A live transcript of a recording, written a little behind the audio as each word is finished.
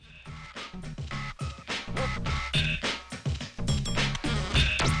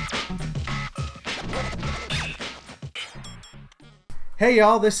Hey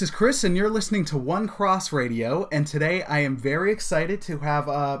y'all, this is Chris and you're listening to One Cross Radio, and today I am very excited to have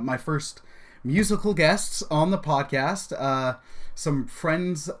my first musical guests on the podcast. Some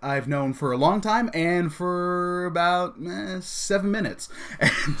friends I've known for a long time and for about 7 minutes.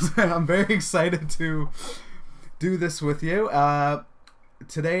 And I'm very excited to do this with you.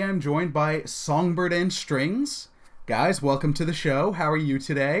 Today I'm joined by Songbird and Strings. Guys, welcome to the show. How are you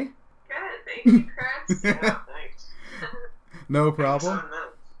today? Good, thank you, Chris. Yeah, thanks. No problem. 7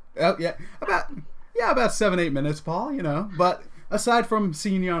 minutes. Oh yeah, about 7-8 minutes, Paul. You know, but aside from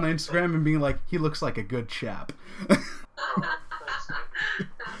seeing you on Instagram and being like, he looks like a good chap. Thanks.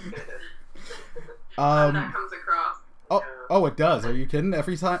 That comes across. Oh, it does. Are you kidding?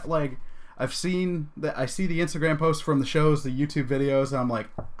 Every time, like, I see the Instagram posts from the shows, the YouTube videos, and I'm like,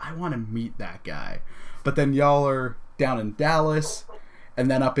 I want to meet that guy. But then y'all are down in Dallas, and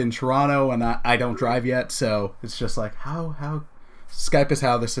then up in Toronto, and I don't drive yet, so it's just like, how Skype is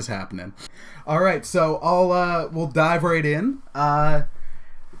how this is happening. All right, so we'll dive right in. How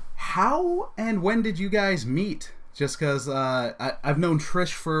and when did you guys meet? Just because I've known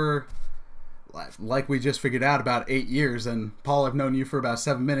Trish for, like we just figured out, about 8 years, and Paul, I've known you for about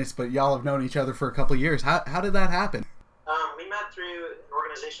 7 minutes, but y'all have known each other for a couple of years. How did that happen? We met through an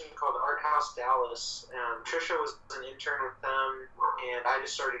organization called Art House Dallas. Trisha was an intern with them, and I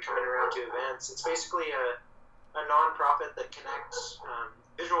just started coming around to events. It's basically a non-profit that connects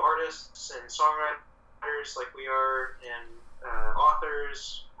visual artists and songwriters like we are, and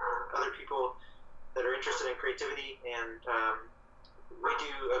authors, other people that are interested in creativity, and we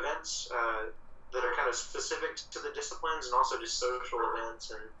do events that are kind of specific to the disciplines and also just social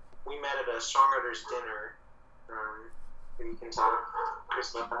events. And we met at a songwriters dinner. You can tell Chris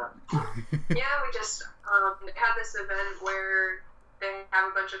about that. Yeah, we just had this event where they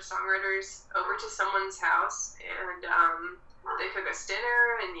have a bunch of songwriters over to someone's house, and they cook us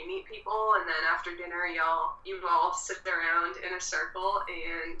dinner, and you meet people, and then after dinner, you all sit around in a circle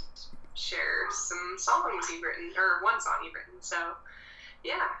and share some songs you've written, or one song you've written. So,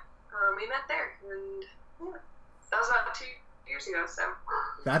 yeah, we met there, and yeah, that was about 2 years ago. So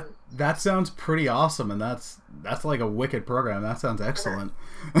that sounds pretty awesome, and that's like a wicked program. That sounds excellent.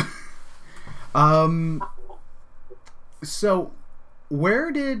 So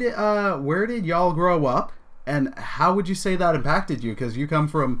where did y'all grow up, and how would you say that impacted you? Because you come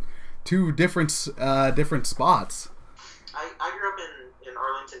from two different spots. I grew up in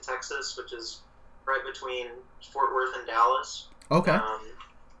Arlington, Texas, which is right between Fort Worth and Dallas. Okay.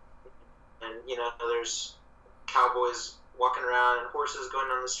 And there's cowboys walking around and horses going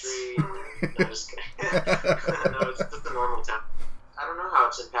down the street. No, just kidding. No, it's just a normal town. I don't know how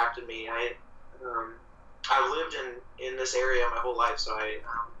it's impacted me. I've lived in this area my whole life, so I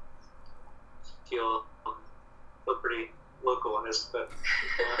feel pretty localized. But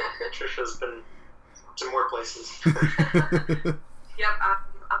Trisha's been to more places. Yep,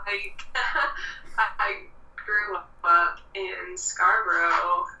 I grew up in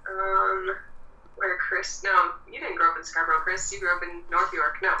Scarborough. Where Chris? No, you didn't grow up in Scarborough, Chris. You grew up in North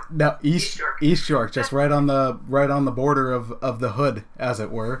York. No, East York. East York, just right on the border of the hood, as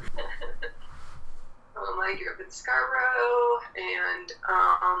it were. I grew up in Scarborough, and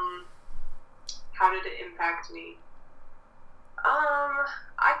how did it impact me?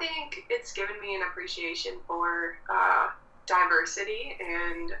 I think it's given me an appreciation for diversity,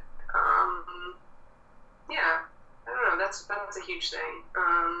 and yeah, I don't know. That's a huge thing.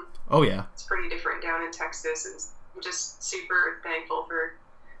 Oh yeah, it's pretty different down in Texas, and I'm just super thankful for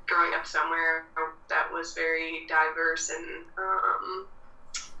growing up somewhere that was very diverse, and I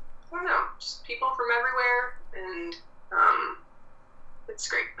don't know, just people from everywhere, and it's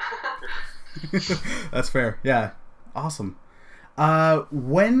great. That's fair. Yeah, awesome.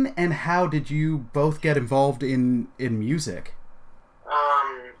 When and how did you both get involved in music?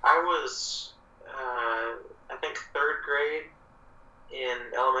 I was, I think, 3rd grade in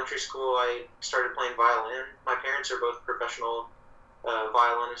elementary school. I started playing violin. My parents are both professional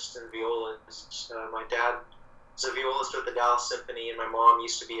violinists and violists. My dad is a violist with the Dallas Symphony, and my mom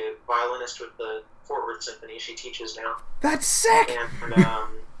used to be a violinist with the Fort Worth Symphony. She teaches now. That's sick! And so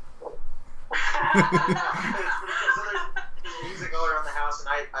there's music all around the house, and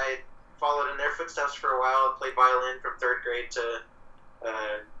I followed in their footsteps for a while. I played violin from 3rd grade to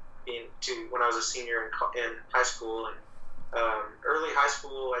when I was a senior in high school. And early high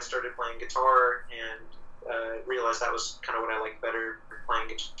school, I started playing guitar, and realized that was kind of what I liked better, playing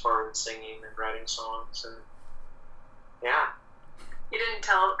guitar and singing and writing songs. And yeah. You didn't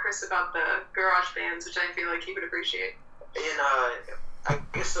tell Chris about the garage bands, which I feel like he would appreciate. I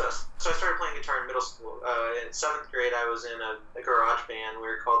guess so I started playing guitar in middle school. In 7th grade, I was in a garage band. We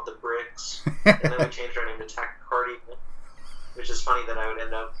were called the Bricks, and then we changed our name to Tachycardia, which is funny that I would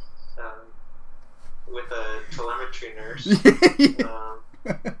end up with a telemetry nurse.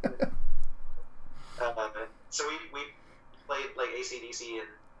 So we played like AC/DC and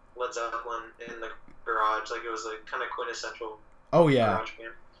Led Zeppelin in the garage. Like, it was a kind of quintessential garage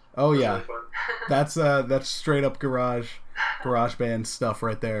band. Oh yeah, that's straight up garage band stuff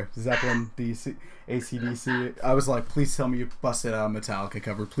right there. Zeppelin, DC, AC/DC. I was like, please tell me you busted out a Metallica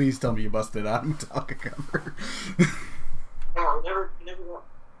cover. Please tell me you busted out a Metallica cover. No, we never got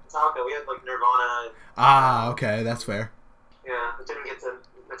Metallica. We had like Nirvana. Okay, that's fair. Yeah, we didn't get to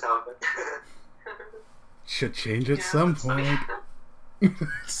Metallica. Should change at some point.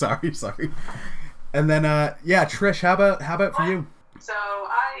 sorry. And then Trish, how about for you? So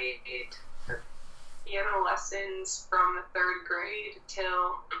I took piano lessons from the 3rd grade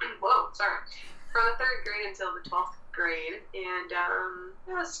till from the 3rd grade until the 12th grade, and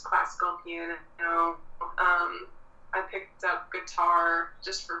it was classical piano. I picked up guitar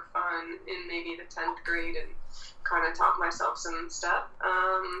just for fun in maybe the 10th grade and kind of taught myself some stuff.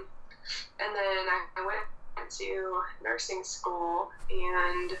 And then I went to nursing school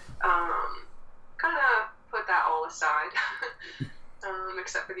and kind of put that all aside.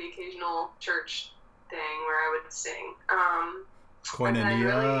 Except for the occasional church thing where I would sing.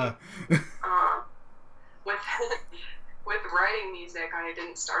 Koinonia. With writing music, I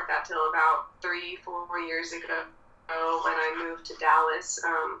didn't start that till about 3-4 years ago when I moved to Dallas.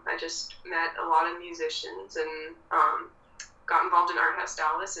 I just met a lot of musicians and got involved in Art House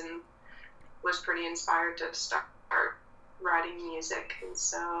Dallas and was pretty inspired to start writing music. And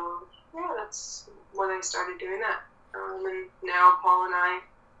so, yeah, that's when I started doing that. And now Paul and I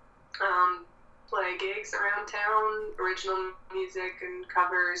play gigs around town, original music and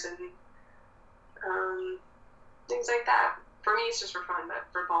covers and things like that. For me, it's just for fun, but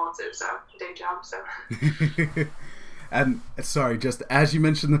for Paul, it's a day job. So. And sorry, just as you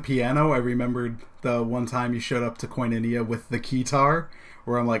mentioned the piano, I remembered the one time you showed up to Koinonia with the keytar,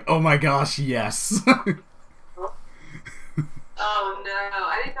 where I'm like, oh my gosh, yes. Oh no,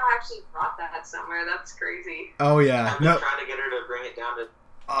 I didn't know I actually brought that somewhere. That's crazy. Oh yeah. I've been trying to get her to bring it down to...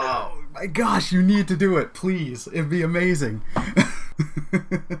 Oh my gosh, you need to do it, please. It'd be amazing. Work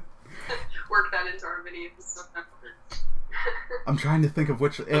that into our videos. I'm trying to think of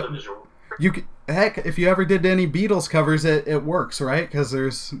which... You could, heck, if you ever did any Beatles covers, it works, right? Because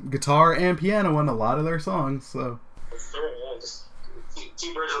there's guitar and piano in a lot of their songs, so... That's true, yeah. Just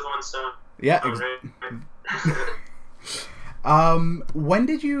two birds with one stone. Yeah, when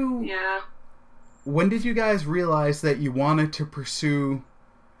did you guys realize that you wanted to pursue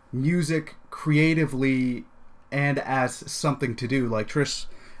music creatively and as something to do? Like Trish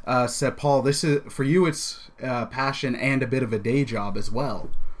said, Paul, this is for you, it's passion and a bit of a day job as well.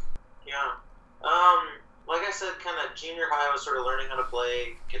 Yeah. Like I said, kind of junior high, I was sort of learning how to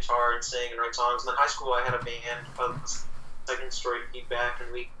play guitar and sing and write songs. And then high school, I had a band called Second Story Feedback,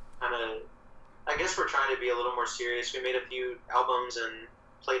 and we kind of, I guess we're trying to be a little more serious. We made a few albums and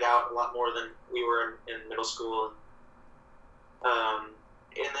played out a lot more than we were in middle school. And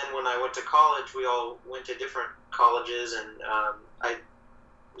then when I went to college, we all went to different colleges, and I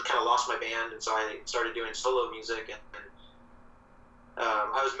kind of lost my band, and so I started doing solo music. And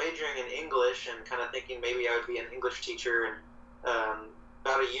I was majoring in English and kind of thinking maybe I would be an English teacher. And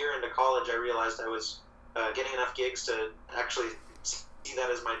about a year into college, I realized I was getting enough gigs to actually see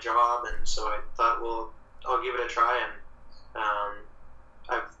that as my job, and so I thought, well, I'll give it a try, and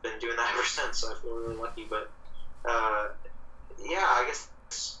I've been doing that ever since, so I feel really lucky. But yeah, I guess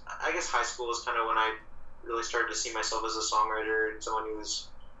high school was kind of when I really started to see myself as a songwriter and someone who was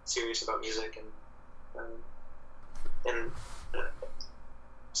serious about music, and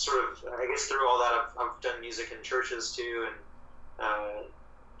sort of, I guess through all that, I've done music in churches too, and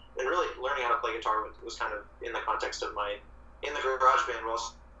really learning how to play guitar was kind of in the context of in the garage band, but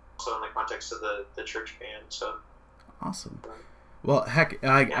also in the context of the church band. So awesome. Well, heck,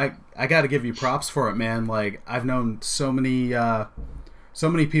 I got to give you props for it, man. Like, I've known so many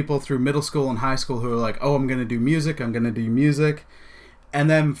people through middle school and high school who are like, oh, I'm going to do music, and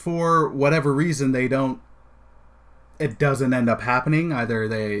then for whatever reason it doesn't end up happening. Either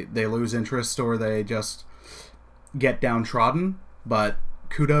they lose interest or they just get downtrodden. But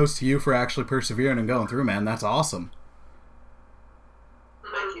kudos to you for actually persevering and going through, man. That's awesome.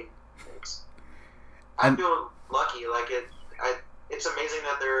 Thank you. Thanks. I feel lucky. Like, it's amazing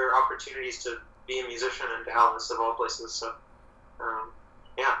that there are opportunities to be a musician in Dallas, of all places. So,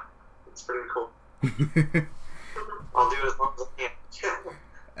 yeah, it's pretty cool. I'll do it as long as I can.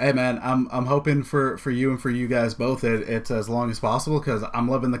 Hey man, I'm hoping for you and for you guys both it's as long as possible, because I'm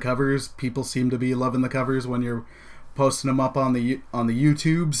loving the covers. People seem to be loving the covers when you're posting them up on the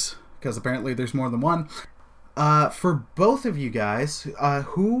YouTubes, because apparently there's more than one. For both of you guys,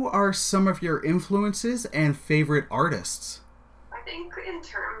 who are some of your influences and favorite artists? I think in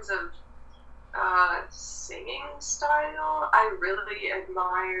terms of singing style, I really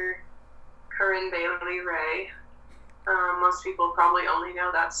admire Corinne Bailey Rae. Most people probably only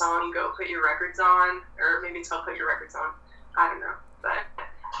know that song, Go Put Your Records On, or maybe it's called Put Your Records On. I don't know. But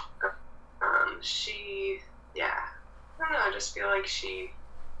I don't know, I just feel like she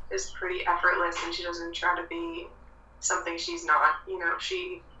is pretty effortless and she doesn't try to be something she's not. You know,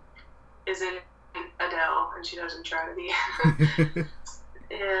 she isn't Adele and she doesn't try to be.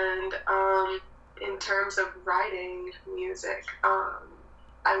 And in terms of writing music,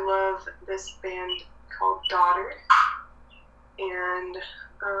 I love this band called Daughter, and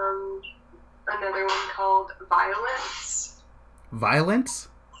another one called Violence. Violence?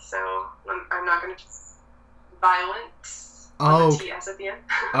 So I'm not going to... Violence. Oh. With a TS at the end.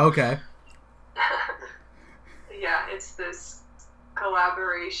 Okay. Yeah, it's this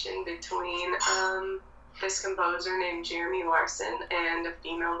collaboration between this composer named Jeremy Larson and a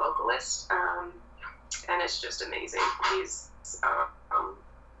female vocalist, and it's just amazing. He's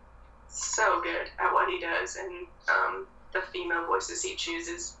so good at what he does, and the female voices he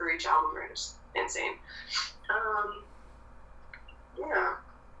chooses for each album are just insane. Yeah.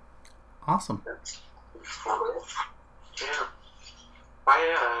 Awesome. That's probably it.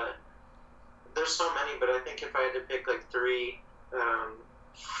 Yeah. There's so many, but I think if I had to pick like three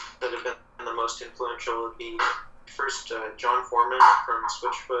that have been the most influential, would be first John Foreman from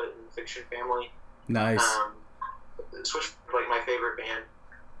Switchfoot and Fiction Family. Nice. Switchfoot, like my favorite band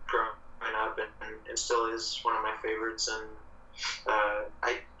growing up, and still is one of my favorites. And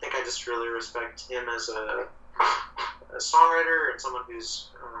I think I just really respect him as a songwriter and someone who's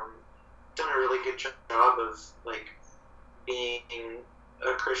done a really good job of like being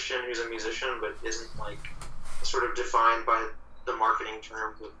a Christian who's a musician, but isn't like sort of defined by the marketing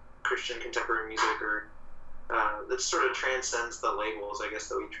terms of Christian contemporary music, or that sort of transcends the labels, I guess,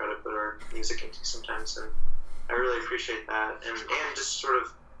 that we try to put our music into sometimes. And I really appreciate that, and just sort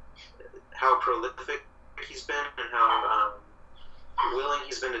of how prolific he's been and how willing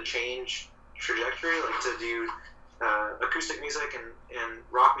he's been to change trajectory, like to do acoustic music and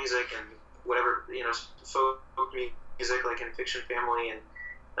rock music and whatever, you know, folk music like in Fiction Family, and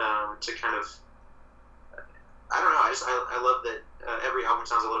to kind of, I don't know, I love that every album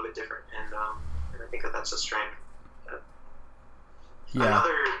sounds a little bit different, and I think that that's a strength. Yeah.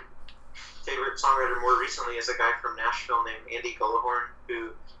 Another favorite songwriter more recently is a guy from Nashville named Andy Gullahorn,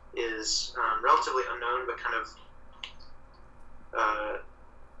 who is relatively unknown, but kind of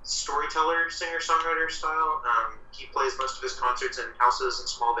storyteller, singer-songwriter style. He plays most of his concerts in houses and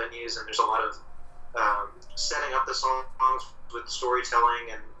small venues, and there's a lot of setting up the songs with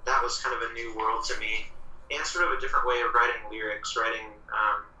storytelling, and that was kind of a new world to me, and sort of a different way of writing lyrics, writing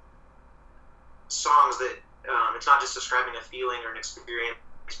songs that it's not just describing a feeling or an experience,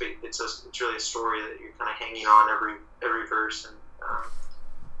 but it's really a story that you're kind of hanging on every verse,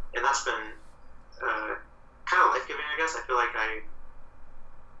 and that's been kind of life-giving, I guess. I feel like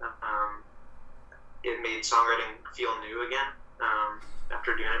it made songwriting feel new again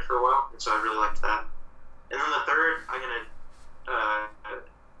after doing it for a while, and so I really liked that. And then the third, I'm gonna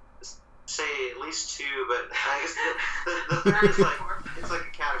say at least two, but I guess the third is like, it's like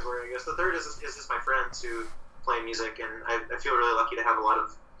a category, I guess. The third is just my friends who play music, and I feel really lucky to have a lot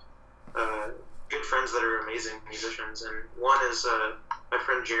of good friends that are amazing musicians. And one is my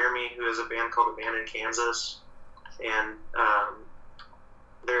friend Jeremy, who has a band called Abandoned Kansas, and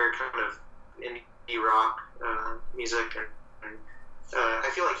they're kind of indie rock music, and I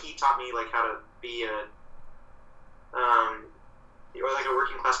feel like he taught me like how to be or like a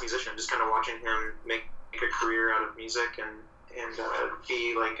working class musician, just kind of watching him make a career out of music and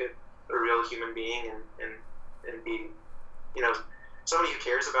be like a real human being, and be, you know, somebody who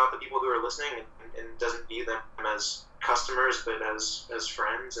cares about the people who are listening, and doesn't view them as customers, but as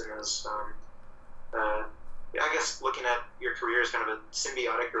friends, and as I guess looking at your career as kind of a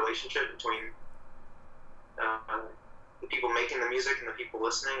symbiotic relationship between the people making the music and the people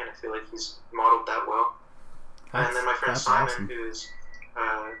listening, and I feel like he's modeled that well. And then my friend Simon, awesome. who's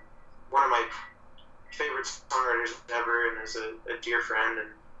one of my favorite songwriters ever, and is a dear friend,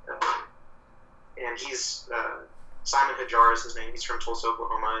 and he's Simon Hajar is his name. He's from Tulsa,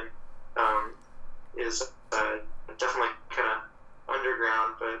 Oklahoma, and is definitely kind of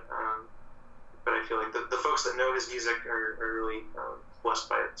underground, but I feel like the folks that know his music are really blessed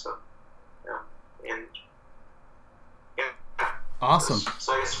by it. So yeah, and yeah. Awesome.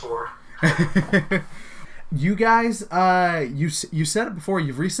 So I guess 4. You guys, you said it before.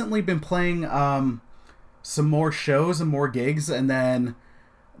 You've recently been playing some more shows and more gigs, and then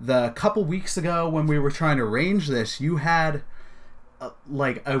the couple weeks ago when we were trying to arrange this, you had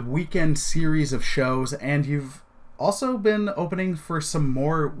like a weekend series of shows, and you've also been opening for some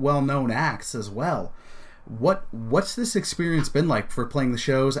more well-known acts as well. What's this experience been like for playing the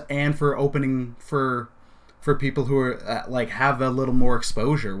shows and for opening for people who are like have a little more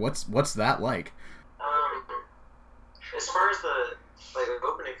exposure? What's that like? As far as the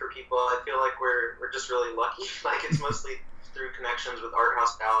opening for people, I feel like we're just really lucky. Like it's mostly through connections with Art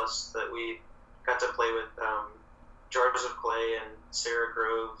House Dallas that we got to play with Jars of Clay and Sarah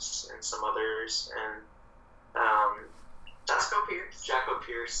Groves and some others, and Jacko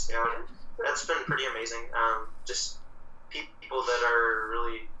Pierce. Yeah, that's been pretty amazing. Just people that are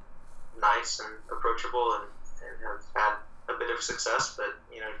really nice and approachable and have had a bit of success, but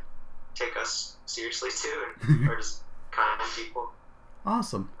take us seriously too, and are just kind people.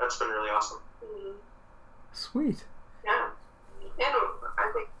 Awesome. That's been really awesome. Mm-hmm. Sweet. Yeah, and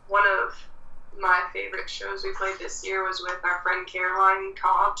I think one of my favorite shows we played this year was with our friend Caroline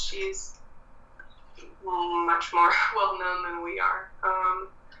Cobb. She's much more well known than we are.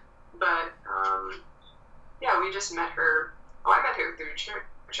 But yeah, we just met her. Oh, I met her through church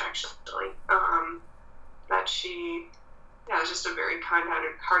actually. That she is just a very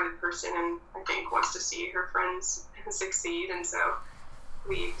kind-hearted person, and I think wants to see her friends succeed. And so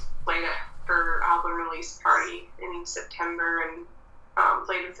we played at her album release party in September and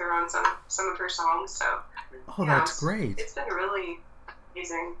played with her on some of her songs. So that's great. It's been really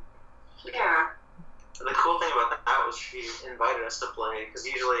amazing. Yeah. The cool thing about that was she invited us to play, because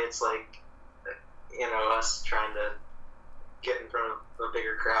usually it's like, us trying to get in front of a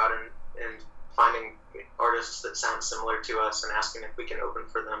bigger crowd and finding artists that sound similar to us and asking if we can open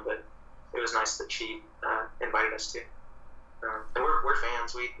for them. But it was nice that she invited us to. And we're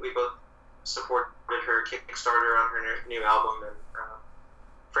fans. We both supported her Kickstarter on her new album, and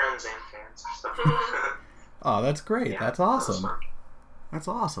friends and fans. So. Oh, that's great. Yeah, that's awesome. That's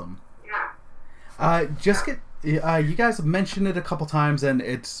awesome. Yeah. You guys have mentioned it a couple times, and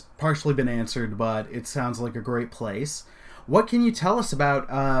it's partially been answered, but it sounds like a great place. What can you tell us about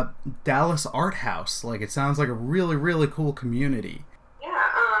Dallas Art House? Like, it sounds like a really, really cool community. Yeah,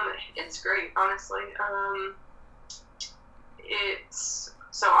 it's great, honestly.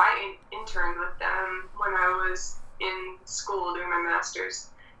 So I interned with them when I was in school doing my master's,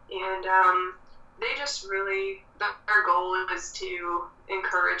 and they just really, their goal is to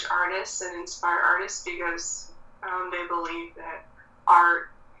encourage artists and inspire artists, because they believe that art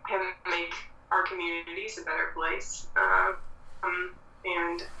can make our communities a better place,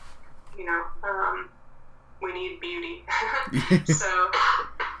 and we need beauty. So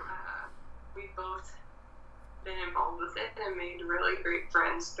we've both been involved with it and made really great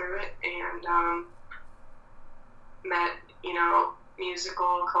friends through it, and met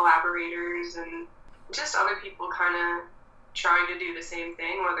musical collaborators and just other people kind of trying to do the same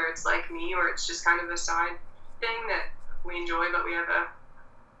thing, whether it's like me or it's just kind of a side thing that we enjoy but we have a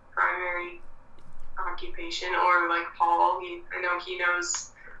primary occupation. Or like Paul, I know he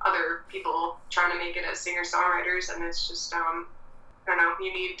knows other people trying to make it as singer-songwriters, and it's just I don't know,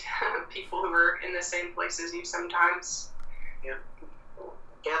 you need people who are in the same place as you sometimes. Yeah,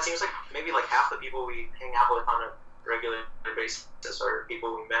 it seems like maybe like half the people we hang out with on a regular basis are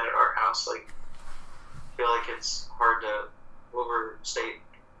people we met at Art House. Like, I feel like it's hard to overstate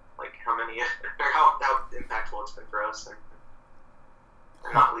like how many or how impactful it's been for us, and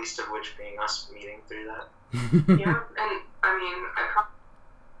not least of which being us meeting through that. Yeah, and I mean,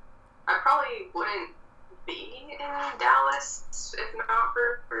 I probably wouldn't be in Dallas if not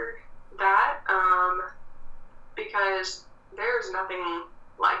for that, because there's nothing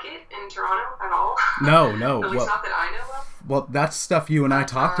like it in Toronto at all. No. At least not that I know of. Well, that's stuff you and I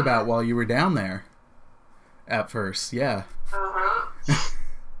talked about while you were down there at first, yeah.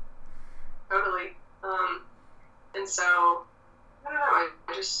 Totally. And so, I don't know,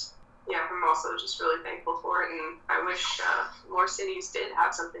 I'm also just really thankful for it, and I wish more cities did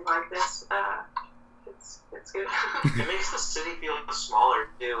have something like this. It's good. It makes the city feel smaller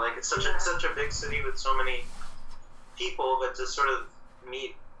too. Like, it's such a big city with so many people, but to sort of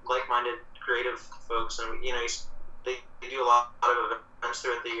meet like-minded creative folks, and they do a lot of events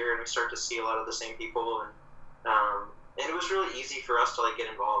throughout the year, and we start to see a lot of the same people, and it was really easy for us to like get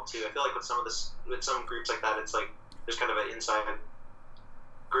involved too. I feel like with some groups like that, it's like there's kind of an inside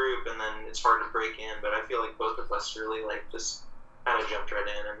group, and then it's hard to break in. But I feel like both of us really like just kind of jumped right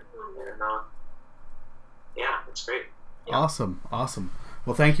in, and yeah, it's great. Yeah. Awesome.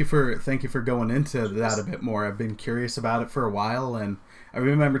 Well, thank you for going into that a bit more. I've been curious about it for a while, and I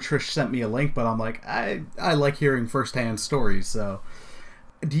remember Trish sent me a link, but I'm like, I like hearing firsthand stories. So,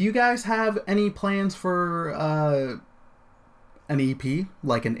 do you guys have any plans for an EP,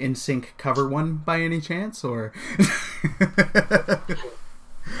 like an NSYNC cover one by any chance, or?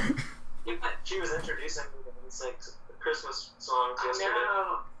 She was introducing me to NSYNC Christmas songs yesterday.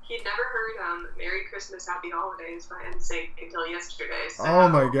 No. He'd never heard Merry Christmas, Happy Holidays by NSYNC until yesterday. So. Oh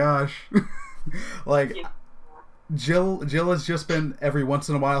my gosh. Like, Yeah. Jill has just been every once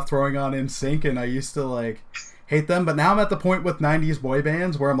in a while throwing on NSYNC, and I used to like hate them, but now I'm at the point with 90s boy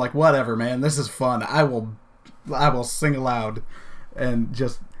bands where I'm like, whatever, man, this is fun. I will sing aloud and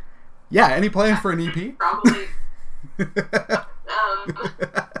just, yeah. Any plans for an EP? Probably.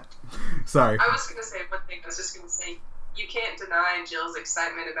 Sorry. I was going to say one thing. I was just going to say, you can't deny Jill's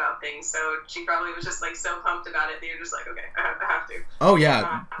excitement about things, so she probably was just like so pumped about it that you're just like, okay, I have to. Oh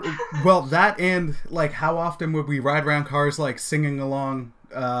yeah. Well, that, and like, how often would we ride around cars like singing along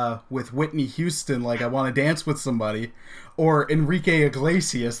with Whitney Houston, like I Want to Dance with Somebody, or Enrique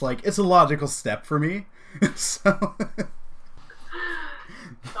Iglesias? Like, it's a logical step for me. So. Oh,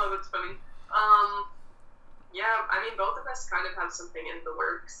 that's funny. Yeah, I mean, both of us kind of have something in the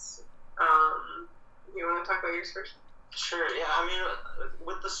works. You want to talk about yours first? Sure, yeah. I mean,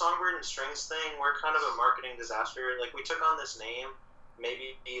 with the Songbird and Strings thing, we're kind of a marketing disaster. Like, we took on this name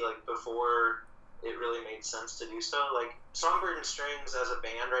maybe like before it really made sense to do so. Like, Songbird and Strings as a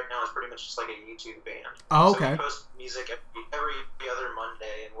band right now is pretty much just like a YouTube band. Oh, okay. So we post music every other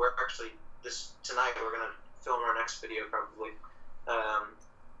Monday, and we're actually tonight we're gonna film our next video probably,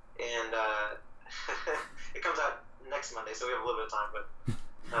 and it comes out next Monday, so we have a little bit of time, but.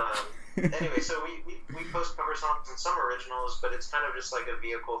 Anyway, so we post cover songs and some originals, but it's kind of just like a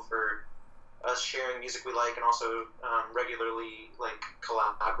vehicle for us sharing music we like and also regularly like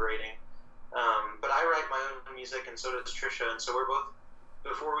collaborating. But I write my own music, and so does Trisha, and so we're both,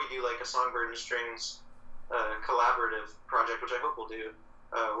 before we do like a Songbird and Strings collaborative project, which I hope we'll do,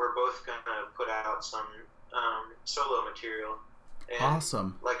 we're both gonna put out some solo material. And,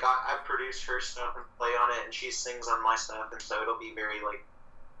 awesome. Like I produce her stuff and play on it, and she sings on my stuff, and so it'll be very like.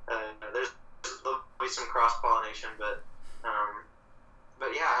 There'll be some cross-pollination, but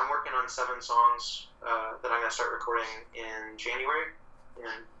yeah, I'm working on 7 songs that I'm gonna start recording in January,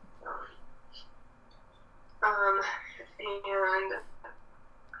 and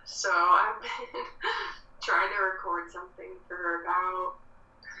so I've been trying to record something for about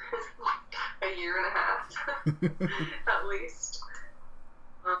a year and a half, at least.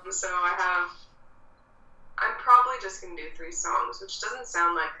 So I'm probably just going to do 3 songs, which doesn't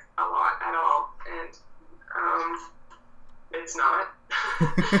sound like a lot at all, and it's not.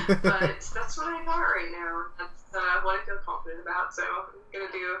 But that's what I got right now. That's what I feel confident about, so I'm going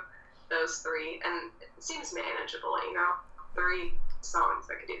to do those 3, and it seems manageable, 3 songs,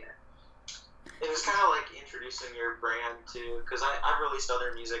 I could do that. It was kind of like introducing your brand too, because I've released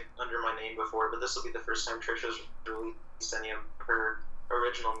other music under my name before, but this will be the first time Trisha's released any of her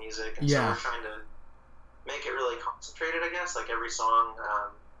original music, and so we're trying to make it really concentrated, I guess. Like every song,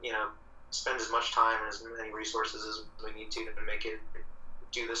 spend as much time and as many resources as we need to make it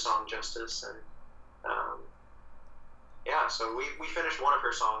do the song justice. And yeah, so we finished one of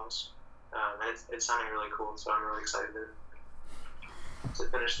her songs, and it's sounding really cool. So I'm really excited to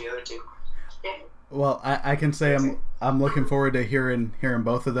finish the other 2. Yeah. Well, I can say I'm looking forward to hearing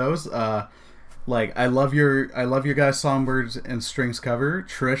both of those. Like, I love your guys' Songbirds and Strings cover.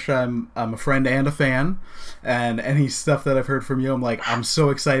 Trish, I'm a friend and a fan, and any stuff that I've heard from you, I'm so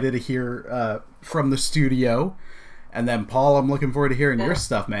excited to hear from the studio. And then Paul, I'm looking forward to hearing your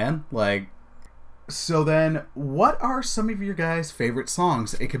stuff, man. Like, so then, what are some of your guys' favorite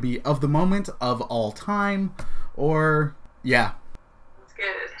songs? It could be of the moment, of all time, or yeah. That's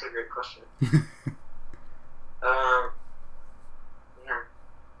good. That's a great question.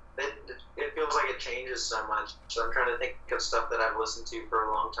 It feels like it changes so much, so I'm trying to think of stuff that I've listened to for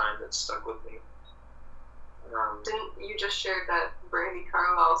a long time that's stuck with me. Didn't you just share that Brandy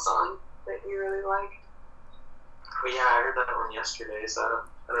Carlisle song that you really liked? Well, yeah, I heard that one yesterday, so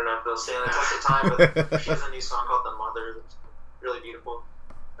I don't know if it'll stand the test of time, but she has a new song called The Mother that's really beautiful.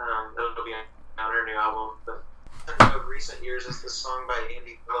 It'll be on her new album. But of recent years is this song by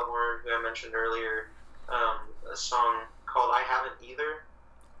Andy Gilmore, who I mentioned earlier, a song called I Haven't Either.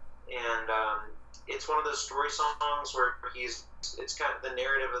 And it's one of those story songs where it's kind of, the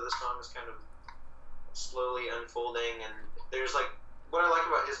narrative of the song is kind of slowly unfolding, and there's like, what I like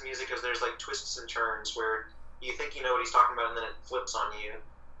about his music is there's like twists and turns where you think you know what he's talking about, and then it flips on you.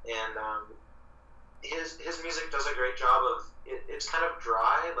 And his music does a great job of it's kind of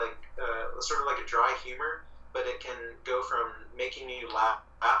dry, like sort of like a dry humor, but it can go from making you laugh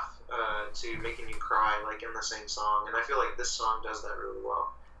to making you cry, like in the same song. And I feel like this song does that really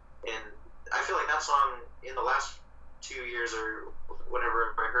well. And I feel like that song in the last 2 years or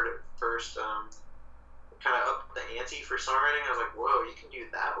whenever I heard it first, kind of upped the ante for songwriting. I was like, whoa, you can do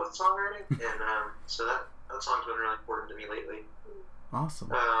that with songwriting? And so that song's been really important to me lately.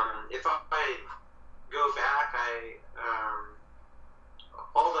 Awesome. If I go back,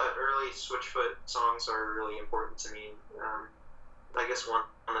 all the early Switchfoot songs are really important to me. I guess one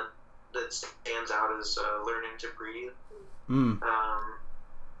that stands out is Learning to Breathe.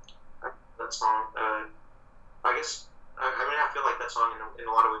 That song, I guess, I feel like that song in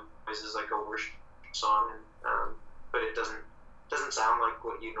a lot of ways is like a worship song, but it doesn't sound like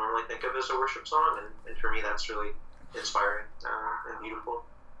what you normally think of as a worship song, and for me that's really inspiring and beautiful.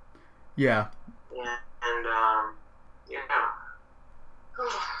 Yeah. And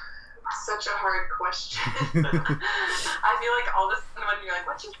such a hard question. I feel like all of a sudden when you're like,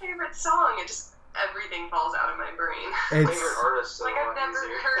 what's your favorite song? It just, everything falls out of my brain. Favorite artist. Like I've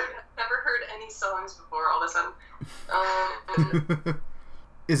never heard any songs before all of a sudden.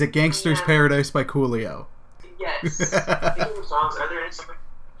 Is it Gangster's Paradise by Coolio? Yes. Favorite songs, are there any songs like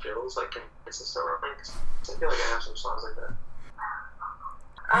Jill's, like Consistent Rolling? I feel like I have some songs like that.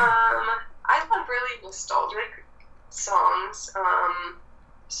 I love really nostalgic songs.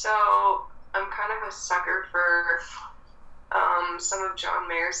 So I'm kind of a sucker for some of John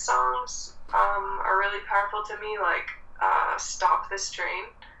Mayer's songs. Are really powerful to me, like Stop This Train.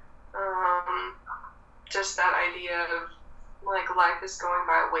 Just that idea of like life is going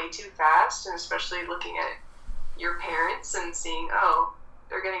by way too fast, and especially looking at your parents and seeing, oh,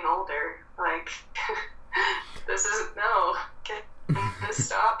 they're getting older. Like this isn't, no, can this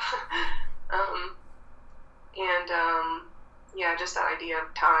stop? Yeah, just that idea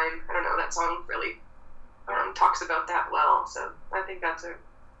of time. I don't know, that song really talks about that well, so I think that's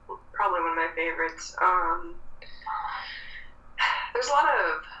probably one of my favorites. There's a lot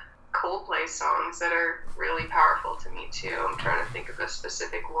of Coldplay songs that are really powerful to me too. I'm trying to think of a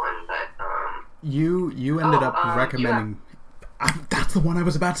specific one, but you ended up recommending. That's the one I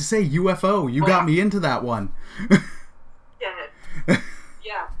was about to say. UFO. You got me into that one. Yeah,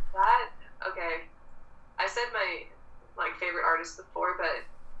 that. Okay, I said my favorite artist before, but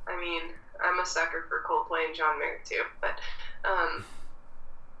I mean, I'm a sucker for Coldplay and John Mayer too. But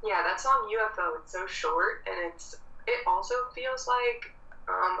yeah, that song UFO. It's so short, and it also feels like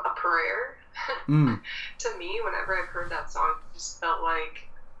a prayer to me. Whenever I've heard that song, it just felt like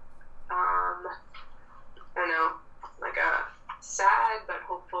I don't know, like a sad but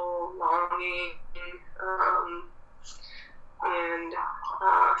hopeful longing, and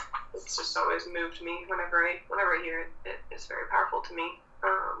it's just always moved me whenever I hear it. It's very powerful to me.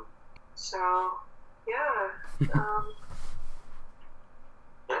 So yeah,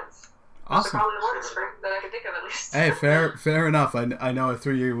 that's awesome. probably the ones that I can think of at least. Hey, fair enough. I know I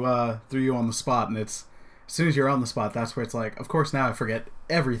threw you on the spot, and it's as soon as you're on the spot, that's where it's like, of course now I forget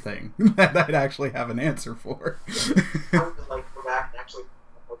everything that I'd actually have an answer for. I would like go back and actually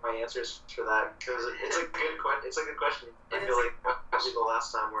put my answers for that, because it's a good question. I feel like probably the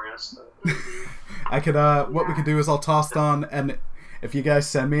last time we're asked that. I could what we could do is I'll toss it on, and if you guys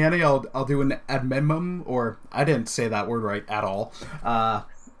send me any, I'll do an addendum, or I didn't say that word right at all,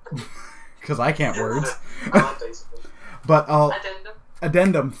 because I can't words. But I'll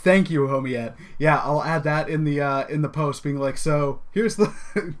addendum. Thank you, Homiette. Yeah, I'll add that in the post, being like, so here's the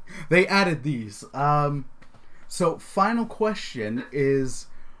they added these. So final question is,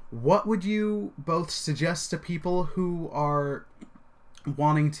 what would you both suggest to people who are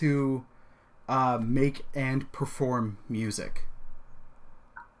wanting to make and perform music?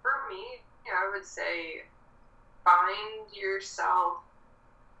 For me, I would say find yourself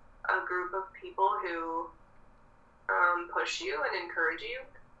a group of people who push you and encourage you,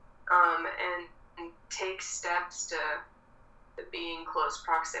 and take steps to be in close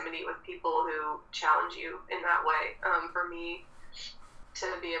proximity with people who challenge you in that way. For me,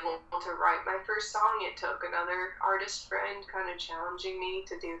 to be able to write my first song, it took another artist friend kind of challenging me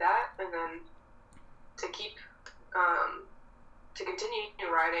to do that, and then to continue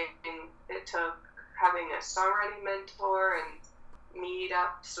writing, it took having a songwriting mentor and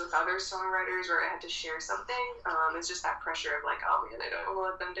meetups with other songwriters where I had to share something. It's just that pressure of like, oh man, I don't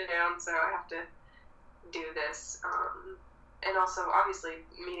want to let them down, so I have to do this. And also, obviously,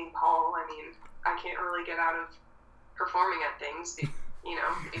 meeting Paul, I mean, I can't really get out of performing at things, because he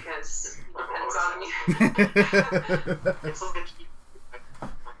depends depends on me. It's like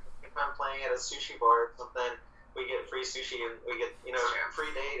if I'm playing at a sushi bar or something, we get free sushi and we get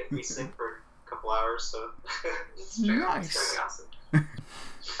free date if we sing for a couple hours. So It's true. Nice. It's really awesome.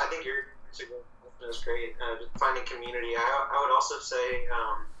 I think your Instagram is great. Finding community. I would also say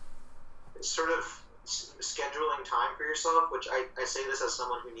sort of scheduling time for yourself, which I say this as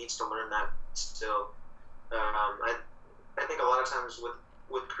someone who needs to learn that still. I think a lot of times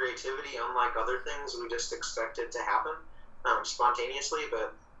with creativity, unlike other things, we just expect it to happen spontaneously,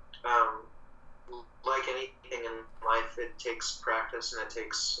 but like anything in life, it takes practice and it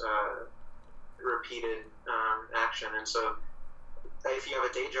takes repeated action. And so if you have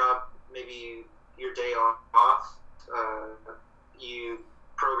a day job, maybe your day off, you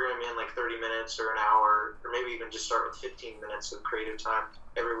program in like 30 minutes or an hour, or maybe even just start with 15 minutes of creative time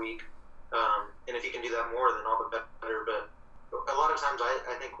every week. And if you can do that more, then all the better. But a lot of times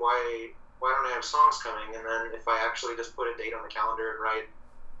I think, why don't I have songs coming? And then if I actually just put a date on the calendar and write,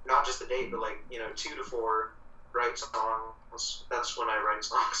 not just the date, but 2 to 4 write songs, that's when I write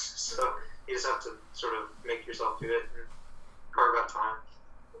songs. So you just have to sort of make yourself do it and carve out time.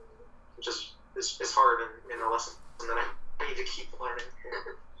 It's hard in a lesson that I need to keep learning.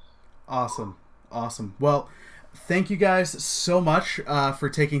 Awesome. Well, thank you guys so much for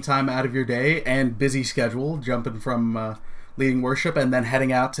taking time out of your day and busy schedule, jumping from leading worship and then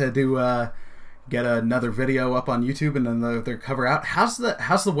heading out to do get another video up on YouTube and then their cover out. How's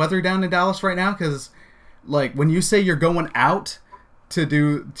the weather down in Dallas right now? Because when you say you're going out to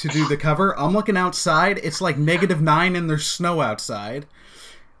do the cover, I'm looking outside. It's like -9 and there's snow outside.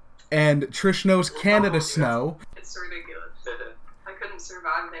 And Trish knows Canada snow. It's ridiculous. I couldn't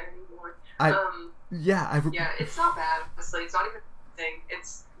survive there anymore. Yeah, it's not bad. Honestly, it's not even a thing.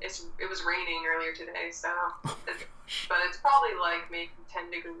 It was raining earlier today, so but it's probably maybe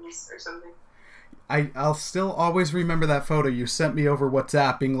 10 degrees or something. I'll still always remember that photo you sent me over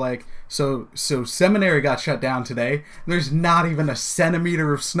WhatsApp, being like, so seminary got shut down today. There's not even a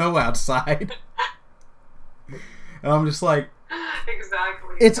centimeter of snow outside. And I'm just like,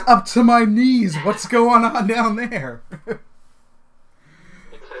 exactly. It's up to my knees. What's going on down there?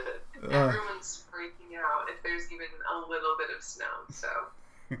 Everyone's freaking out if there's even a little bit of snow. So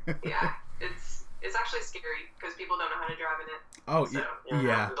yeah, it's actually scary because people don't know how to drive in it. Oh, so,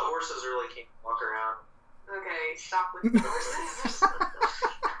 yeah. The horses really can't walk around. Okay, stop with the horses.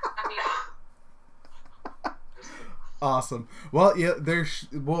 I mean, awesome. Well, yeah, there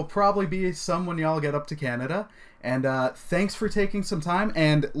will probably be some when y'all get up to Canada. And thanks for taking some time.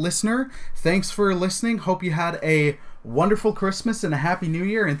 And listener, thanks for listening. Hope you had a wonderful Christmas and a happy New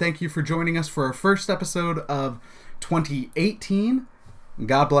Year. And thank you for joining us for our first episode of 2018.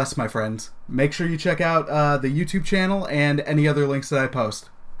 God bless, my friends. Make sure you check out the YouTube channel and any other links that I post.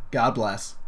 God bless.